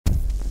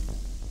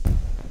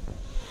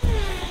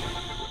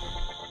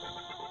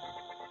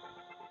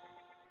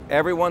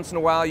Every once in a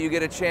while you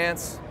get a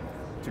chance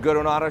to go to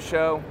an auto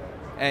show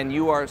and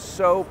you are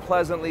so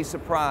pleasantly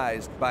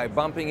surprised by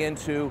bumping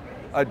into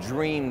a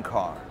dream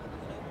car.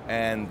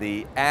 And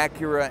the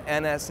Acura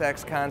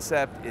NSX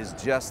Concept is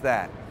just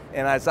that.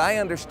 And as I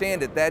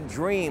understand it, that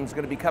dream's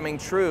going to be coming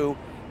true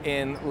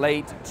in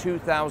late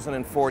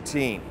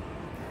 2014.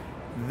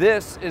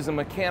 This is a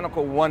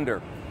mechanical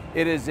wonder.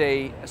 It is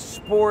a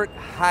sport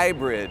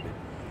hybrid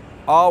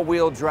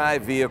all-wheel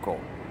drive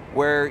vehicle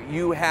where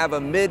you have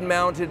a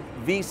mid-mounted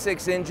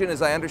V6 engine.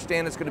 As I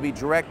understand, it's going to be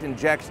direct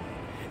injection.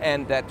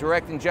 And that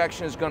direct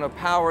injection is going to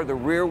power the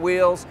rear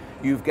wheels.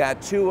 You've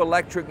got 2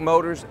 electric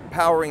motors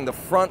powering the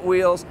front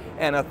wheels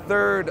and a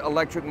 3rd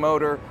electric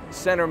motor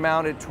center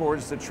mounted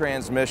towards the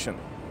transmission.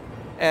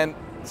 And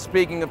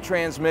speaking of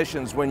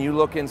transmissions, when you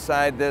look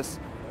inside this,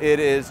 it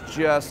is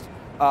just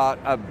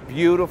a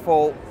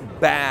beautiful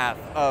bath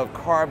of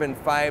carbon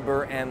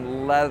fiber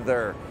and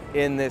leather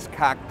in this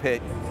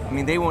cockpit. I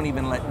mean, they won't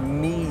even let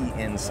me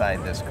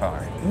inside this car.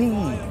 Me,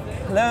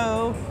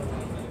 hello.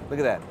 Look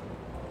at that.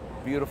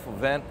 Beautiful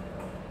vent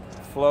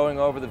flowing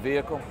over the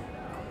vehicle.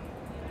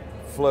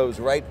 Flows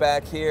right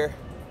back here.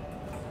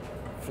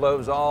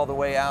 Flows all the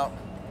way out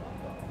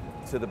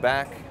to the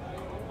back.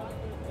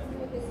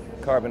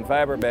 Carbon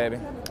fiber, baby.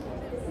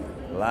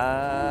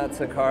 Lots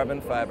of carbon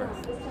fiber.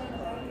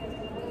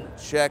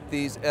 Check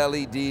these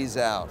LEDs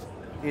out.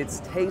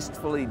 It's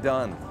tastefully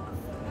done.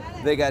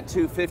 They got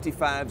 2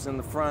 55s in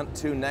the front,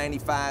 2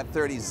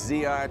 95/30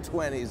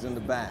 ZR20s in the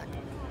back.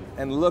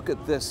 And look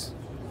at this.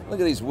 Look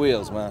at these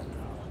wheels, man.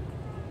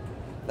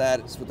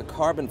 That is with the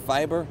carbon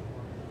fiber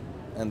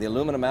and the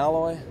aluminum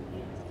alloy.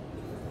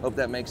 Hope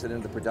that makes it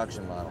into the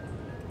production model.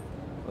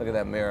 Look at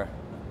that mirror.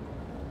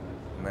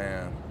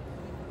 Man,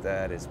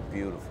 that is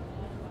beautiful.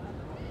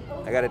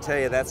 I gotta tell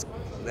you, that's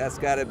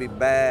gotta be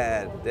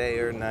bad day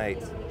or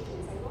night.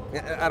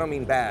 I don't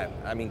mean bad,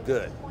 I mean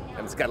good.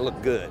 And it's gotta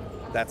look good.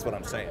 That's what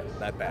I'm saying,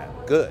 not bad.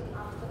 Good,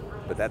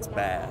 but that's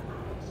bad.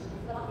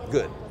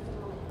 Good,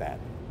 bad.